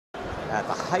at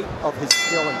the height of his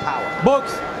skill and power.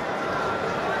 Books.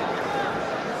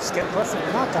 Get impressive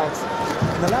knockouts.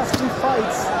 In the last 2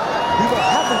 fights, Bivol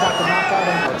hasn't got the knockout.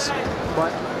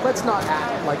 But let's not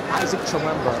act like Isaac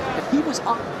Chilemba. He was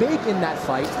up big in that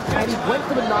fight, and he went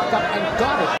for the knockout and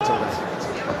got it.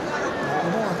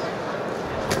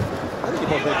 I think he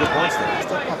both made good points there.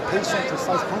 Still a patient,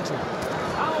 precise puncher.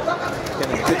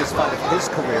 Getting the biggest fight of his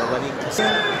career, Lenin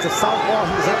Castillo. It's a southpaw.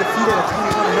 He was undefeated at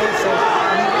 21-0, so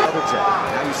another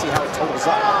jab. Now you see how it totals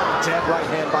up. Jab right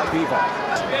hand by Bivol.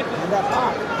 And that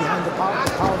pop behind the power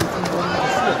between Lenin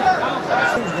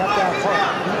Castillo. You have to have heart.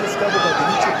 We discovered that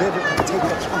Dmitry Bivol can take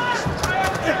the punch.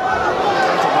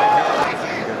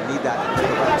 You're going to need that in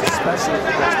the rounds, especially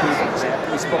against Bivol.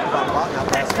 We spoke about a lot in that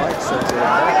last fight, so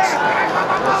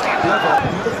Bivol,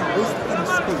 he doesn't waste any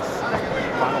space.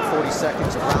 Final 40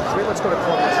 seconds of round 3. Let's go to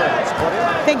corner trades.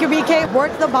 Thank you, BK.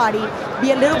 Work the body,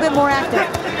 be a little bit more active.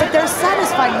 But they're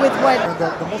satisfied with what... And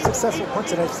the most successful punch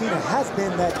that I've seen has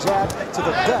been that jab to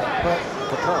the gut, but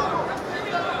the palm.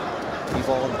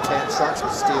 Bivol in the tan shorts,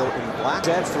 Castillo in the black.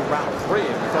 Jabs through round 3,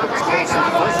 and we thought it was close in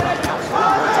the first round. Now 3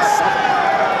 went to 7.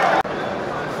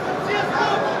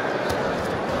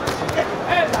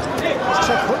 Let's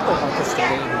check football on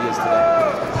Castillo. He is today.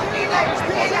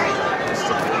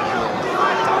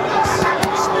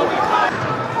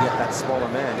 Yet that smaller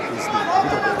man is the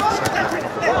middleweight champion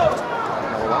of the world.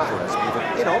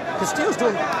 You know, Castillo's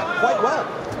doing quite well.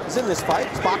 He's in this fight.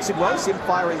 He's boxing well. You see him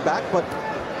firing back, but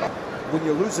when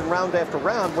you're losing round after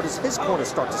round, what does his corner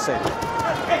start to say?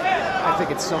 I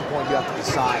think at some point you have to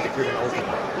decide if you're going to open.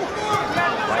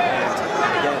 Right hand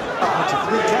again.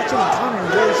 Catching and countering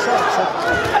really sharp. So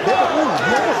he almost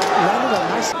landed a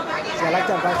nice. See, I like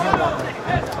that right hand on there.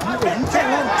 You can't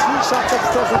land 2 shots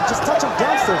upstairs and just touch him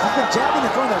downstairs. He's been jabbing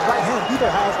and throwing that right hand. Bivol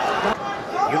has.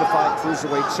 Unified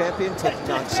Cruiserweight Champion taking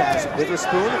on Chaz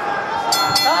Witherspoon.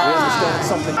 We understand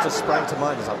something just sprang to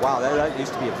mind. It's like, wow, that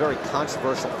used to be a very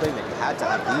controversial thing that you had to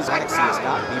have these. Next he is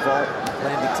not. Bivol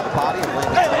landing to the body and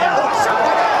landing to the hand.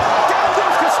 Down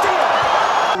goes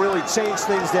Castillo! Really changed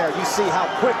things there. You see how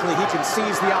quickly he can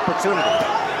seize the opportunity.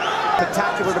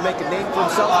 Spectacular to make a name for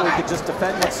himself, or he could just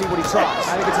defend. Let's see what he tries.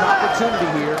 I think it's an opportunity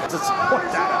here.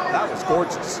 That was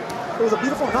gorgeous. It was a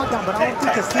beautiful knockdown, but I don't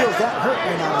think Castillo's that hurt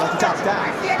right now. Like he Top down.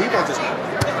 Bivol just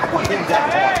pinned down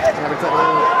hard. And we took a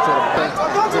little sort of bent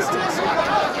distance.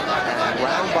 And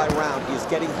round by round, he is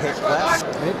getting hit less.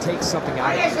 And it takes something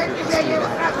out of you for Castillo to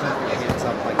have to keep your hands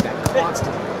up like that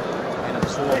constantly and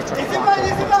absorb, trying to block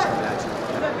those punches coming at you.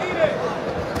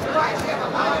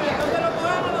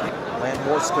 Land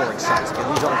more scoring shots. Again,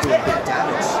 these aren't doing big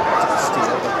damage to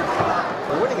Castillo.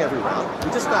 We're winning every round. We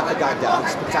just knock the guy down in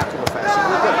spectacular fashion.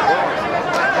 We're good.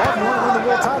 If you want to win the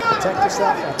world title, protect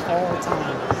yourself at all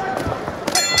times.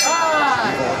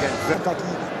 Bivol again. Looked like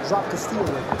he dropped Castillo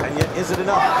with it. And yet, is it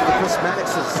enough for the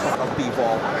cosmetics of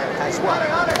Bivol as well?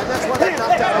 And that's why that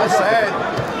knockdown was ahead.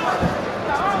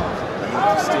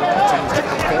 Castillo continues to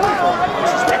come forward for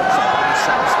punches,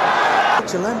 shots.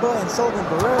 Chilemba and Sullivan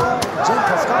Barrera, Jen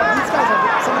Pascal, these guys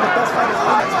are some of the best fighters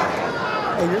in it.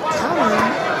 And you're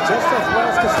countering just as well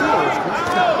as Castillo is.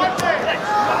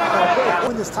 To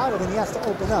win this title, then he has to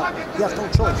open up. He has no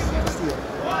choice, Castillo.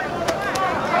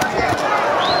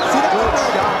 See that good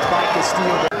shot by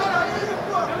Castillo.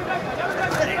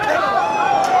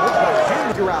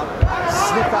 Figure out,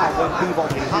 snip out when Bivol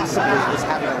possibly is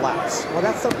having a lapse. Well,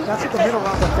 that's what the middle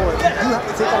round is for. You have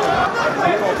to take out the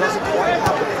Bivol doesn't quite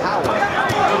have the power to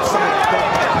keep some of the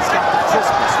He's got the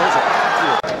crispness. Those are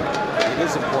accurate. It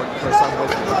is important for some of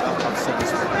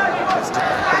Semipesado. But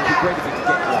it'd be great if you could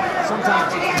get one.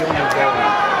 Sometimes it's very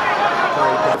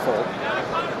painful,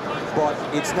 but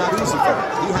it's not easy for him.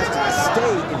 He has to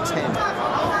stay in 10.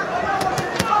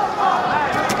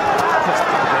 Puts the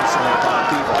combination on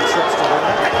Bivol. Trips to win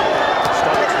it.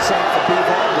 Starting to change for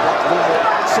Bivol. We got a little more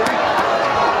action.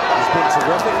 He's been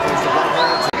terrific. There's the right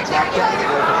hand. Drop down.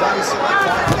 Roll the dice.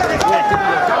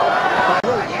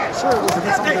 Sure, it was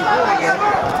against somebody really good.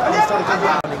 And they started coming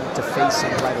down. To face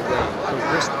him right away. The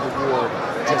risk reward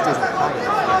just isn't high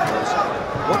enough.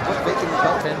 What they can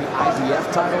belt in the IBF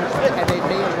title, and they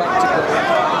may elect to go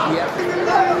into IBF.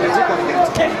 They did want to get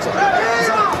into Canada.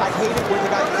 I hate it when the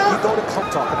guy, you go to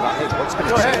club talking about, hey, what's going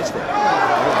to change there?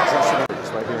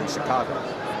 It's right here in Chicago.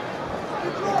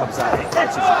 He comes out, he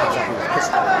comes out with a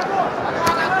pistol.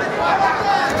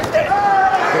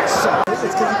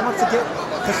 It's because he wants to get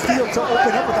Castillo to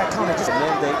open up with that counter. Just a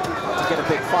mandate to get a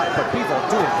big fight, but Bivol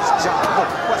doing his job. No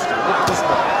question. Look at this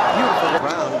one. Beautiful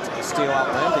round. Castillo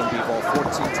outlanding Bivol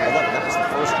 14-11. That was the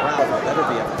first round. Better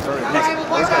be at the very least.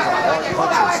 Those guys are hard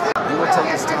punchers. He will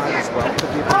take his time as well. Could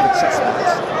be a bit of a chess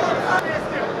match.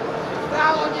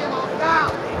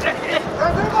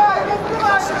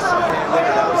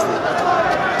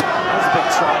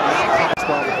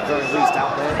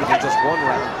 just one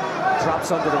round.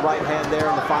 Drops under the right hand there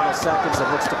in the final seconds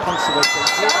and looks to punctuate things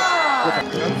here.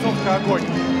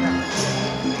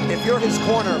 If you're his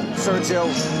corner, Sergio.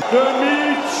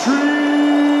 Dmitry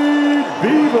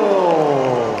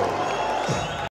Bivol.